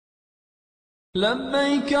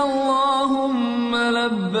لبيك اللهم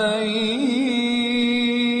لبيك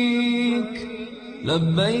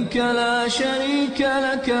لبيك لا شريك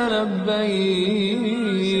لك لبيك.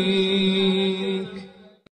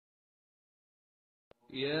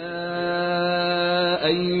 يا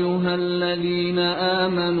أيها الذين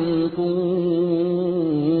آمنوا قوا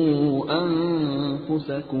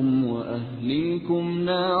أنفسكم وأهليكم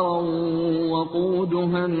نارا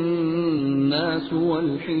وقودها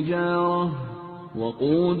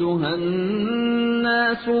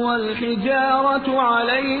الناس والحجارة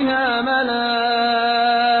عليها ملائكة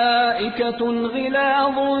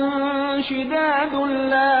غلاظ شداد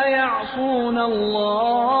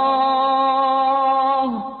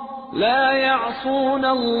لا يعصون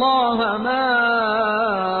الله ما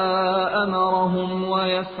أمرهم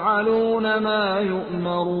ويفعلون ما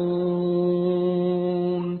يؤمرون.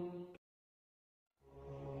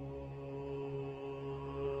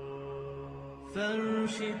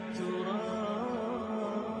 فرش التراب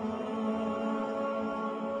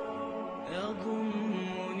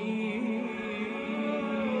يضمني.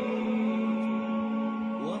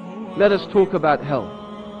 Let us talk about hell.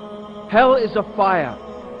 Hell is a fire.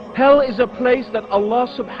 Hell is a place that Allah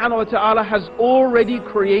subhanahu wa ta'ala has already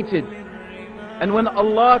created. And when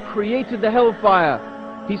Allah created the hellfire,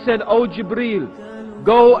 He said, "O Jibreel,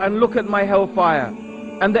 go and look at my hellfire."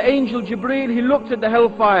 And the angel Jibreel, he looked at the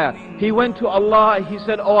hellfire. He went to Allah, he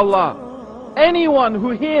said, "Oh Allah, anyone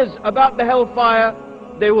who hears about the hellfire,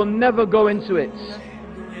 they will never go into it."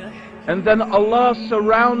 And then Allah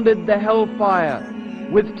surrounded the hellfire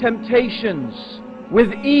with temptations,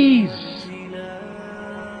 with ease.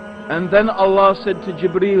 And then Allah said to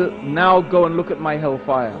Jibreel, "Now go and look at my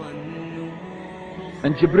hellfire."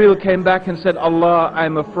 And Jibreel came back and said, "Allah,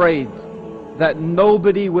 I'm afraid that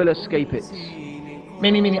nobody will escape it."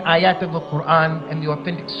 Many ayat of the Quran and the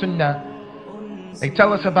authentic Sunnah, they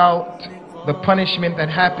tell us about the punishment that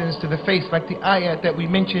happens to the face, like the ayat that we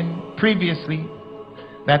mentioned previously,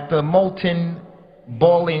 that the molten,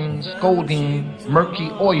 boiling, scolding, murky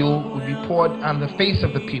oil would be poured on the face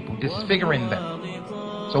of the people, disfiguring them.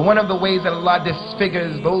 So one of the ways that Allah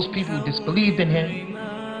disfigures those people who disbelieved in Him,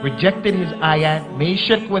 rejected His ayat, made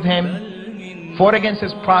shirk with Him, fought against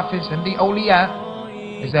His prophets and the awliya,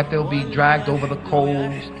 is that they'll be dragged over the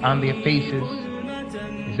coals on their faces,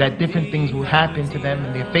 is that different things will happen to them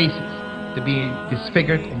in their faces, to be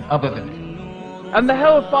disfigured and other than. And the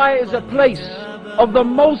hellfire is a place of the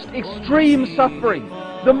most extreme suffering,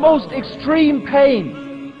 the most extreme pain,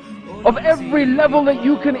 of every level that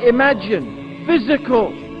you can imagine,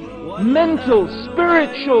 physical, mental,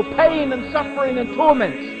 spiritual pain and suffering and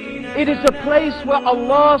torment. It is a place where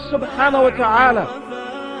Allah subhanahu wa ta'ala,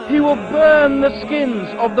 He will burn the skins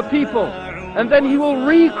of the people, and then He will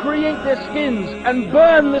recreate their skins and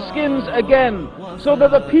burn the skins again, so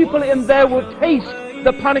that the people in there will taste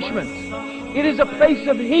the punishment. It is a place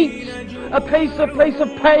of heat, a place of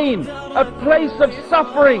pain, a place of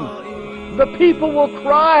suffering. The people will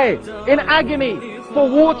cry in agony for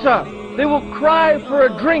water. They will cry for a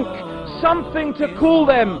drink, something to cool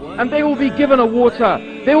them, and they will be given a water.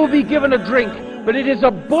 They will be given a drink, but it is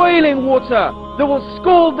a boiling water that will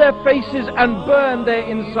scald their faces and burn their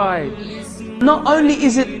insides. Not only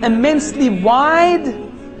is it immensely wide,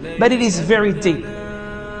 but it is very deep.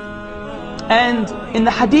 And in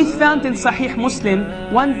the hadith found in Sahih Muslim,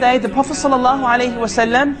 one day the Prophet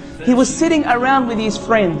ﷺ, he was sitting around with his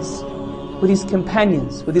friends, with his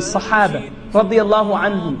companions, with his Sahaba, radiyallahu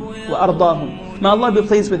anhum wa ardahum. May Allah be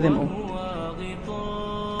pleased with them all.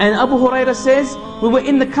 And Abu Hurairah says, we were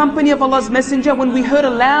in the company of Allah's Messenger when we heard a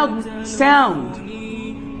loud sound.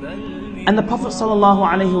 And the Prophet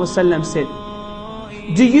ﷺ said,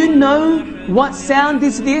 "Do you know what sound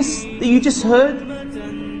is this that you just heard?"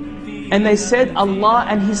 And they said, "Allah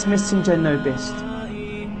and His Messenger know best."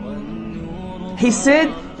 He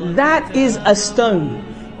said, "That is a stone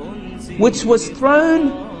which was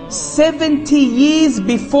thrown 70 years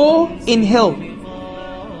before in hell.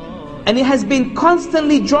 And it has been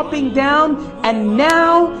constantly dropping down, and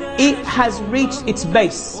now it has reached its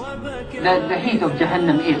base." The heat of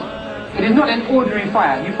Jahannam it is not an ordinary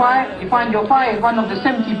fire. You find your fire is one of the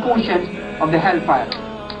 70 portions of the hellfire.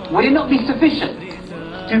 Will it not be sufficient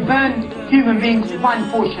to burn human beings one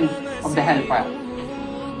portion of the hellfire?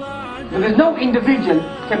 Because no individual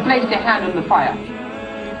can place their hand on the fire.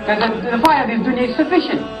 Because the fire of this dunya is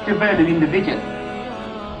sufficient to burn an individual.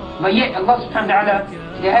 But yet Allah subhanahu wa ta'ala,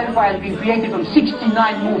 the hellfire has been created from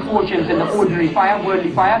 69 more portions than the ordinary fire,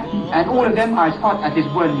 worldly fire, and all of them are as hot as this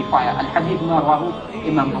worldly fire. Al-Hadith Rawahu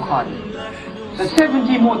Imam Bukhari. So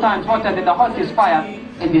 70 more times hotter than the hottest fire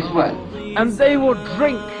in this world. And they will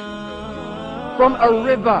drink from a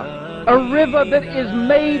river that is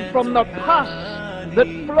made from the pus that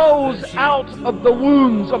flows out of the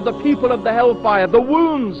wounds of the people of the hellfire. The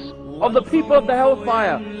wounds of the people of the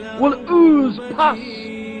hellfire will ooze pus,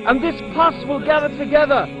 and this pus will gather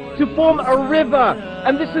together to form a river,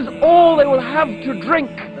 and this is all they will have to drink.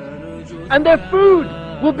 And their food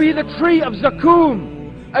will be the tree of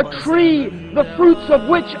Zakum, a tree the fruits of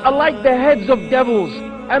which are like the heads of devils.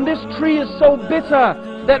 And this tree is so bitter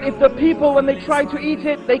that if the people, when they try to eat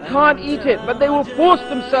it, they can't eat it, but they will force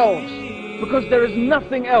themselves, because there is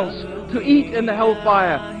nothing else to eat in the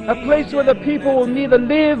hellfire. A place where the people will neither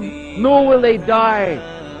live nor will they die.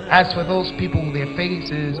 As for those people, their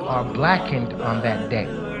faces are blackened on that day.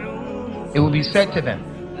 It will be said to them,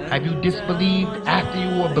 have you disbelieved after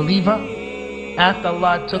you were a believer? After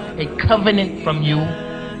Allah took a covenant from you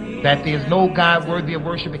that there is no God worthy of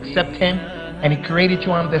worship except Him, and He created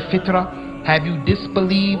you on the fitrah, have you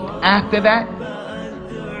disbelieved after that?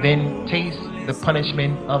 Then taste the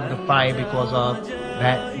punishment of the fire because of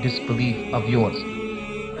that disbelief of yours.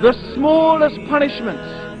 The smallest punishment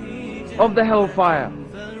of the hellfire,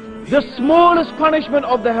 the smallest punishment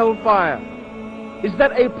of the hellfire is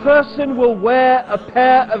that a person will wear a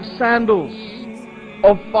pair of sandals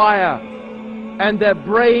of fire and their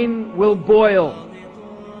brain will boil.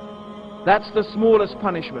 That's the smallest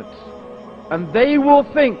punishment. And they will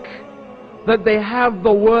think that they have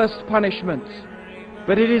the worst punishment,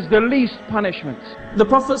 but it is the least punishment. The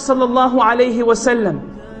Prophet ﷺ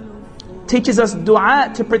teaches us dua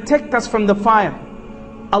to protect us from the fire.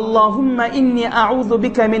 Allahumma inni a'udhu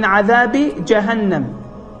bika min adhabi Jahannam.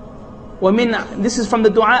 This is from the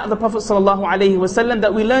dua of the Prophet ﷺ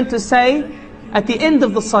that we learn to say at the end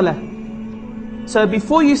of the salah. So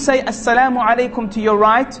before you say Assalamu alaikum to your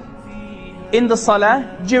right in the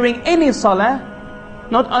salah, during any salah,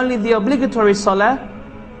 not only the obligatory salah,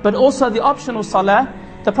 but also the optional salah,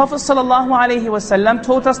 the Prophet ﷺ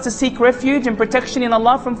taught us to seek refuge and protection in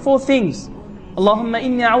Allah from four things. Allahumma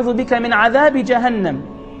inni a'udhu bika min adhabi Jahannam,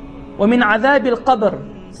 wa min adhabi al-qabr,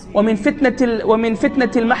 ومن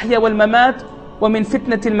فتنة المحيا والممات ومن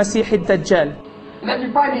فتنة المسيح الدجال. Let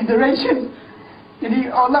me find his direction.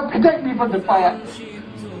 Allah protect me from the fire.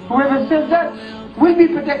 Whoever says that will be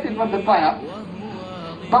protected from the fire.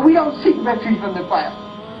 But we don't seek refuge from the fire.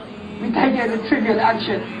 We take it as a trivial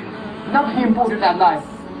action. Nothing important in life.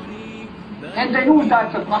 And then all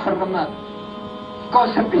types of mahramat,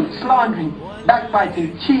 gossiping, slandering,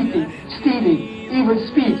 backbiting, cheating, stealing, evil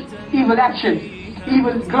speech, evil actions,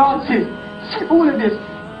 evil glances, all of this.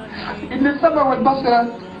 In the summer wal basra,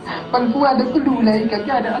 فالفؤاد كل أولئك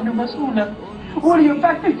كان عنه مسؤولا. All your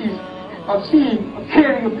faculties of seeing, of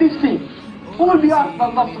hearing, of listening, all be asked by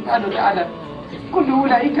Allah subhanahu wa ta'ala. كل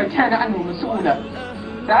أولئك كان عنه مسؤولا.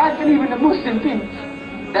 So how can even a Muslim think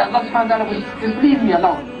that Allah subhanahu wa ta'ala will just leave me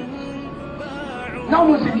alone? No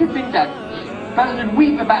Muslim can think that. Person would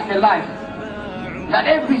weep about their life, that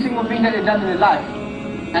every single thing that they've done in their life.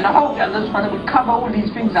 And I hope that Allah subhanahu wa ta'ala will cover all these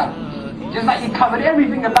things up. Just like He covered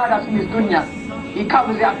everything about us in this dunya, He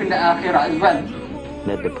covers it up in the akhirah as well.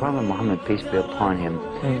 That the Prophet Muhammad, peace be upon him,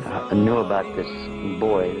 knew about this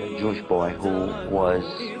boy, the Jewish boy, who was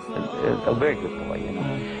a very good boy, you know,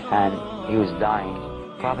 and he was dying.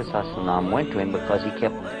 Prophet ﷺ went to him because he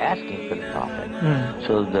kept asking for the Prophet.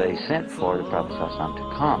 So they sent for the Prophet ﷺ to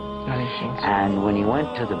come. And when he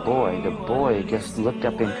went to the boy just looked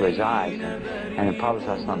up into his eyes, and the Prophet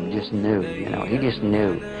ﷺ just knew, you know, he just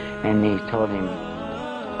knew. And he told him,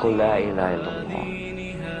 قُلْ لَا إِلَهَ إِلَّا اللَّهِ.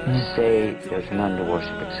 Say there's none to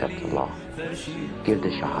worship except Allah. Give the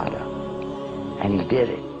Shahada. And he did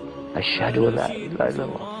it. Ashhadu la ilaha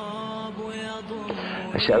illallah.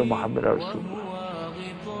 Ashhadu Muhammad Rasulullah.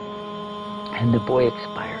 And the boy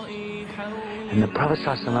expired. And the Prophet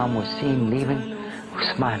ﷺ was seen leaving, was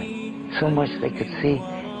smiling. So much they could see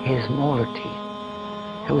his molar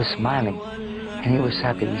teeth. He was smiling. And he was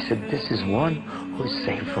happy. He said, this is one who is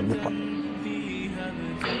saved from the fire.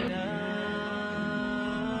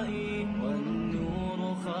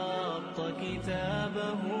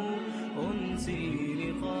 كتابه أنسي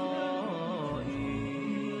لقاء